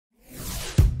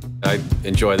I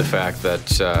enjoy the fact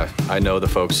that I know the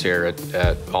folks here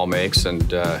at All Makes,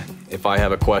 and if I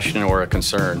have a question or a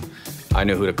concern, I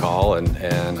know who to call,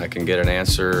 and I can get an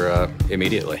answer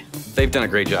immediately. They've done a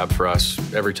great job for us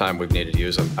every time we've needed to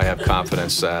use them. I have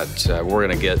confidence that we're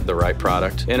going to get the right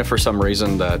product, and if for some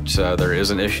reason that there is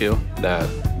an issue, that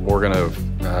we're going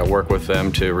to work with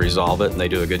them to resolve it, and they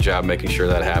do a good job making sure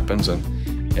that happens.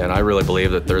 And I really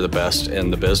believe that they're the best in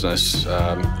the business,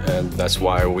 and that's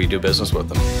why we do business with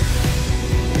them.